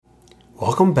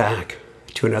Welcome back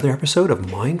to another episode of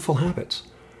Mindful Habits.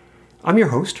 I'm your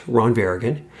host, Ron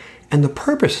Varigan, and the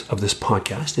purpose of this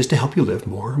podcast is to help you live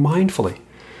more mindfully.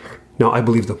 Now, I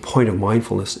believe the point of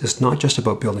mindfulness is not just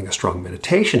about building a strong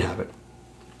meditation habit,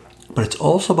 but it's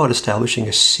also about establishing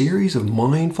a series of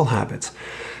mindful habits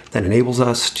that enables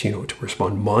us to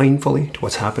respond mindfully to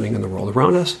what's happening in the world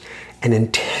around us and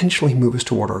intentionally move us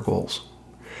toward our goals.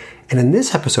 And in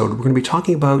this episode, we're going to be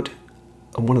talking about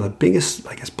one of the biggest,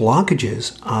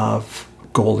 blockages of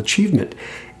goal achievement,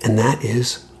 and that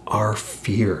is our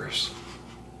fears.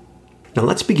 Now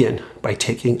let's begin by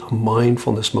taking a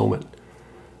mindfulness moment.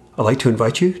 I'd like to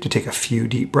invite you to take a few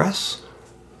deep breaths.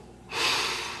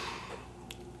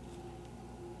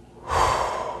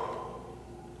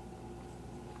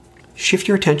 Shift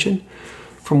your attention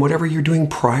from whatever you're doing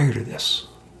prior to this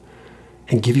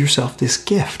and give yourself this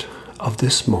gift of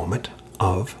this moment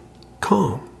of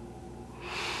calm.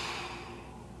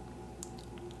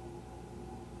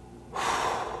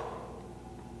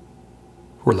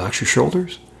 Relax your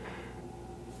shoulders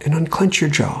and unclench your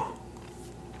jaw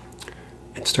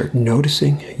and start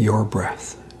noticing your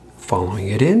breath, following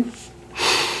it in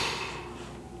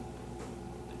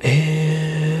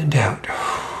and out.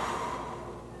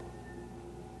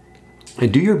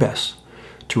 And do your best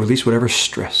to release whatever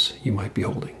stress you might be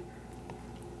holding.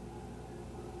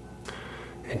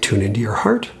 And tune into your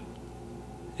heart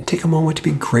and take a moment to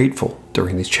be grateful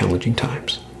during these challenging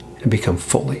times and become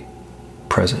fully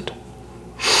present.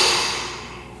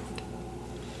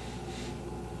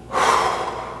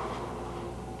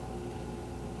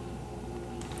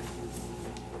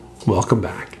 Welcome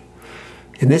back.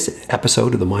 In this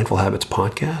episode of the Mindful Habits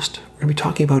podcast, we're going to be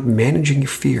talking about managing your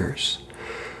fears.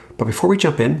 But before we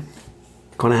jump in,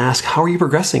 I'm going to ask, how are you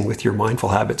progressing with your mindful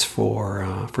habits for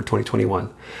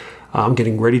 2021? I'm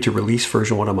getting ready to release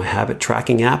version 1 of my habit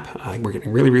tracking app. We're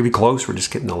getting really, really close. We're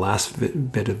just getting the last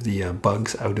bit of the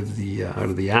bugs out of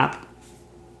the app.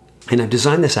 And I've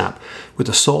designed this app with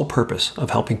the sole purpose of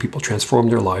helping people transform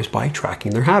their lives by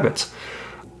tracking their habits.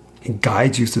 It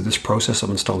guides you through this process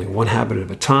of installing one habit at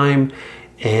a time,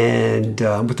 and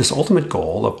with this ultimate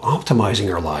goal of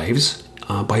optimizing our lives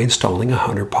by installing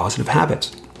 100 positive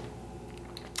habits.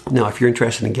 Now, if you're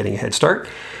interested in getting a head start,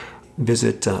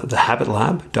 visit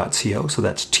thehabitlab.co. So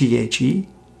that's ThehabitLab.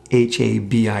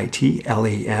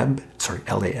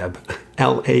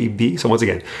 So once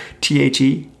again,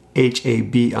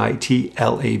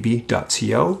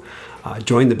 ThehabitLab.co.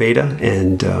 Join the beta,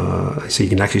 and so you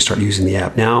can actually start using the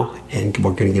app now, and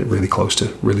we're going to get really close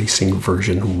to releasing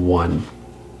version 1.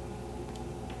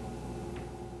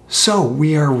 So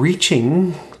we are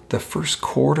reaching the first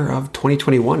quarter of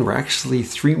 2021. We're actually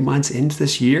 3 months into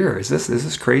this year. Is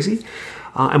this crazy?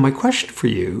 And my question for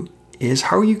you is,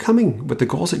 how are you coming with the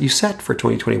goals that you set for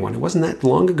 2021? It wasn't that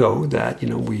long ago that the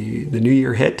new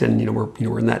year hit, and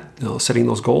we're in that setting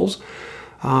those goals.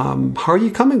 How are you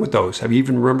coming with those? Have you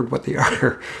even remembered what they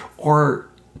are? Or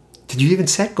did you even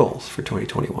set goals for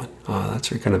 2021? That's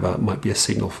kind of might be a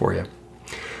signal for you.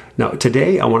 Now,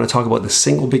 today I want to talk about the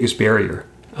single biggest barrier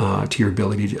to your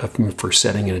ability for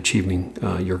setting and achieving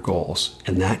your goals,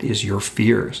 and that is your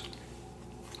fears.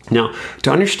 Now,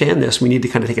 to understand this, we need to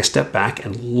kind of take a step back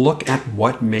and look at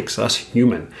what makes us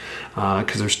human,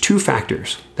 because there's 2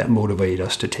 factors that motivate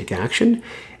us to take action,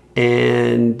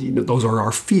 and those are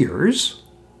our fears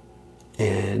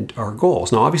and our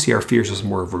goals. Now, obviously, our fears is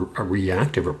more of a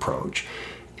reactive approach,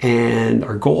 and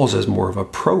our goals is more of a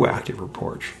proactive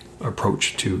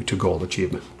approach to goal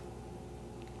achievement.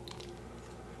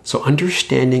 So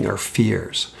understanding our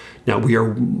fears. Now, we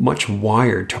are much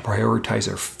wired to prioritize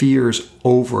our fears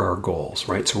over our goals,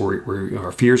 right? So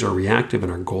our fears are reactive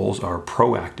and our goals are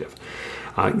proactive.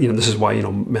 This is why,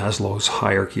 Maslow's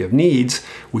hierarchy of needs,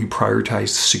 we prioritize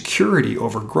security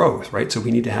over growth, right? So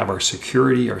we need to have our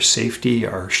security, our safety,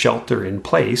 our shelter in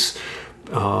place,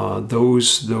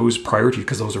 those priorities,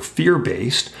 because those are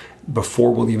fear-based,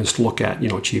 before we'll even look at,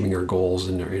 achieving our goals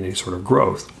and any sort of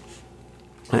growth.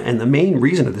 And the main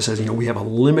reason of this is, we have a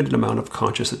limited amount of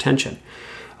conscious attention.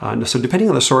 So depending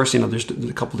on the source, there's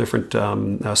a couple different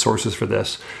sources for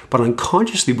this, but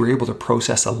unconsciously we're able to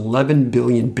process 11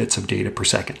 billion bits of data per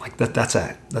second. Like that's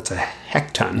a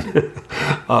heck ton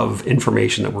of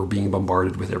information that we're being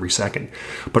bombarded with every second.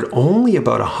 But only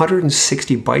about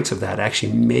 160 bytes of that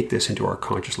actually make this into our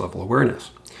conscious level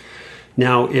awareness.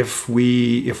 Now, if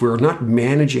we're not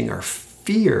managing our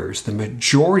fears, the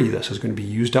majority of this is going to be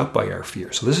used up by our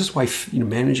fears. So this is why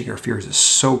managing our fears is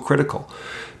so critical,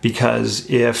 because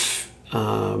if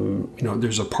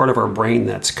there's a part of our brain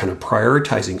that's kind of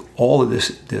prioritizing all of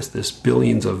this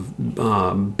billions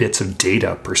of bits of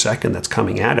data per second that's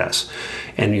coming at us,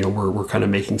 and we're kind of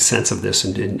making sense of this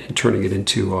and turning it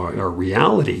into our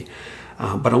reality.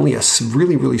 But only a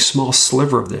really, really small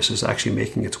sliver of this is actually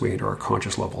making its way into our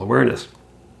conscious level awareness.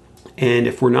 And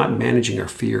if we're not managing our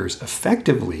fears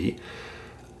effectively,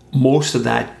 most of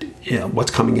that,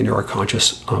 what's coming into our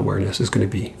conscious awareness is going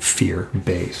to be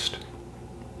fear-based.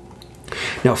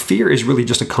 Now, fear is really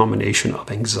just a combination of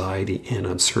anxiety and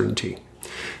uncertainty.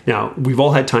 Now, we've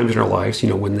all had times in our lives,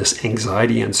 when this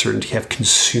anxiety and uncertainty have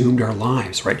consumed our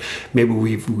lives, right? Maybe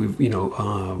we've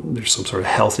there's some sort of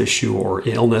health issue or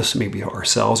illness, maybe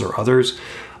ourselves or others,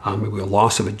 maybe a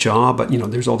loss of a job, but,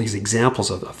 there's all these examples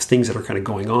of things that are kind of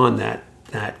going on that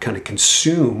kind of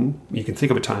consume. You can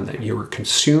think of a time that you were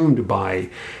consumed by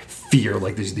fear,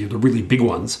 like the really big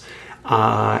ones,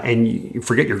 and you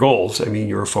forget your goals. I mean,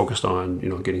 you're focused on,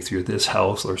 getting through this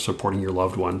house or supporting your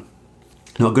loved one.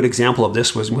 Now, a good example of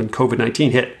this was when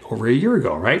COVID-19 hit over a year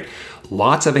ago, right?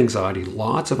 Lots of anxiety,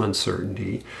 lots of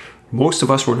uncertainty. Most of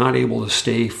us were not able to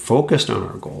stay focused on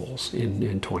our goals in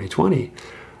 2020.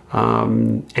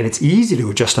 And it's easy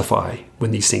to justify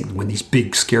when these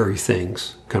big, scary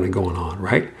things kind of going on,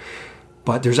 right?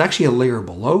 But there's actually a layer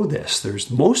below this.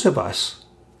 There's most of us,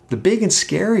 the big and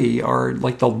scary are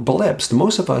like the blips.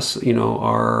 Most of us,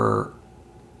 are,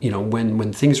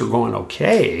 when things are going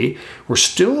okay, we're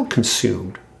still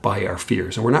consumed by our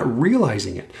fears and we're not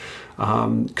realizing it.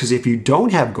 Because if you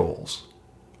don't have goals,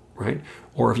 right?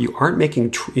 Or if you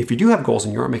do have goals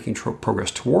and you aren't making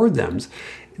progress toward them,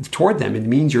 it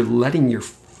means you're letting your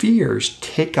fears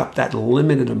take up that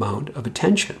limited amount of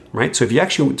attention, right? So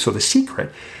the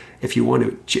secret, if you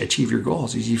want to achieve your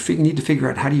goals, is you need to figure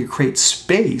out how do you create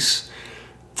space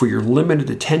for your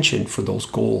limited attention for those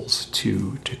goals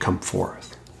to come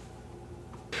forth.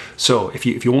 So if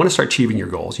you want to start achieving your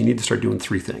goals, you need to start doing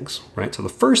three things, right? So the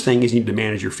first thing is you need to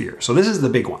manage your fears. So this is the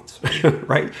big ones,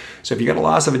 right? So if you got a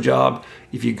loss of a job,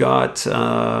 if you got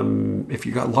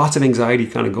lots of anxiety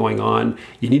kind of going on,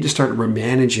 you need to start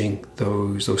managing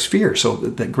those fears. So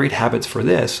the great habits for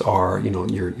this are,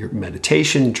 your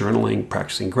meditation, journaling,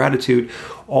 practicing gratitude,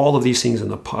 all of these things in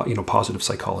the positive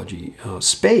psychology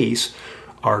space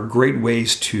are great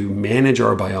ways to manage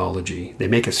our biology. They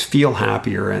make us feel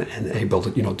happier and able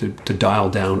to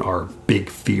dial down our big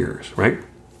fears, right?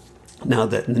 Now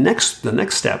the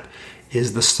next step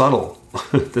is the subtle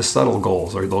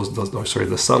goals, or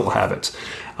the subtle habits,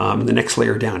 and the next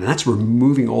layer down, and that's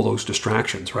removing all those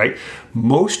distractions, right?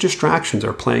 Most distractions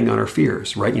are playing on our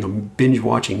fears, right? Binge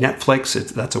watching Netflix,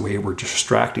 that's a way we're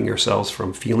distracting ourselves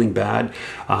from feeling bad.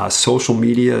 Social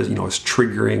media, is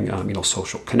triggering,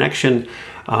 social connection,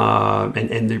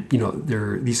 and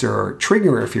these are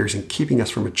triggering our fears and keeping us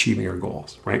from achieving our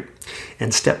goals, right?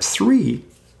 And step 3,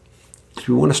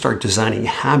 we want to start designing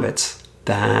habits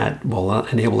that will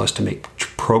enable us to make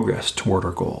progress toward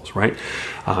our goals, right?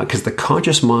 Because the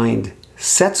conscious mind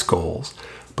sets goals,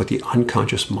 but the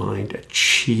unconscious mind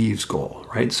achieves goals,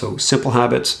 right? So simple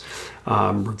habits,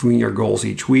 reviewing our goals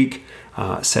each week,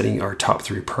 setting our top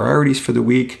 3 priorities for the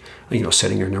week,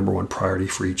 setting our number 1 priority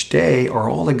for each day are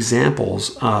all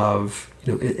examples of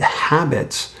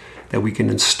habits that we can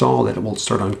install that will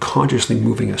start unconsciously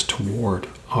moving us toward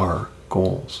our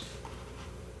goals.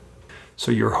 So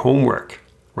your homework,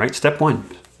 right? Step 1,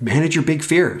 manage your big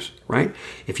fears, right?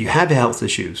 If you have health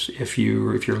issues, if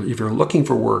you're looking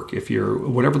for work, if you're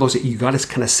whatever those, you got to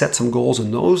kind of set some goals in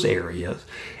those areas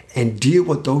and deal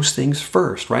with those things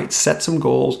first, right? Set some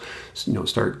goals,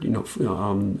 start,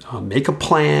 make a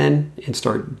plan and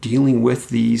start dealing with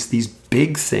these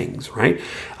big things, right?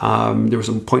 There was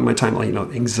a point in my time,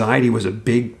 anxiety was a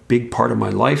big part of my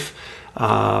life.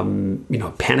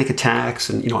 Panic attacks,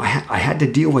 and I had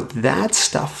to deal with that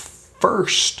stuff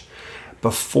first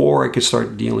before I could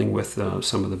start dealing with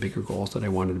some of the bigger goals that I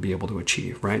wanted to be able to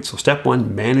achieve, right? So step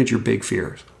 1, manage your big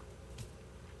fears.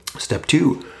 Step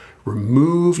 2,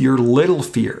 remove your little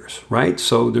fears, right?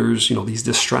 So there's these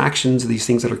distractions, these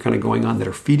things that are kind of going on that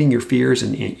are feeding your fears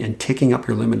and taking up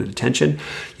your limited attention.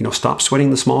 Stop sweating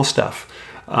the small stuff.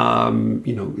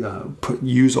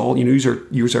 Use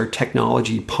our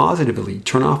technology positively.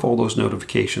 Turn off all those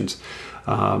notifications.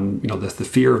 The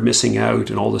fear of missing out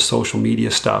and all the social media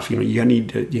stuff. You need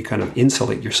to kind of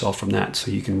insulate yourself from that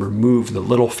so you can remove the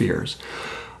little fears.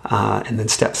 And then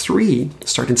step 3,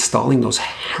 start installing those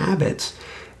habits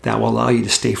that will allow you to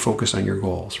stay focused on your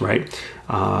goals, right?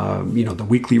 The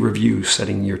weekly review,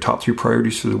 setting your top 3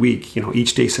 priorities for the week,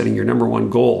 each day setting your number 1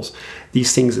 goals,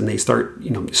 these things, and they start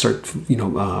laying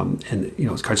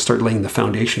the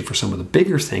foundation for some of the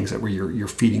bigger things that where you're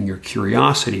feeding your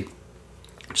curiosity,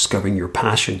 discovering your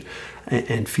passion,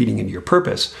 and feeding into your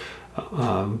purpose.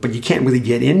 But you can't really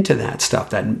get into that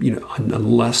stuff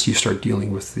unless you start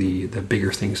dealing with the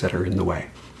bigger things that are in the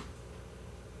way.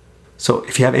 So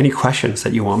if you have any questions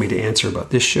that you want me to answer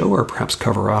about this show or perhaps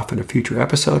cover off in a future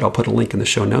episode, I'll put a link in the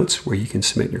show notes where you can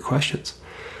submit your questions.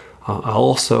 I'll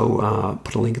also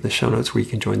put a link in the show notes where you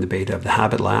can join the beta of the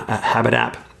Habit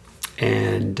app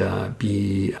and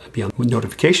be on the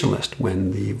notification list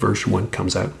when the version 1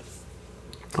 comes out.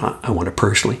 I want to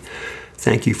personally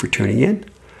thank you for tuning in.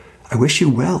 I wish you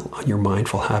well on your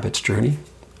mindful habits journey.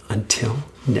 Until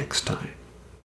next time.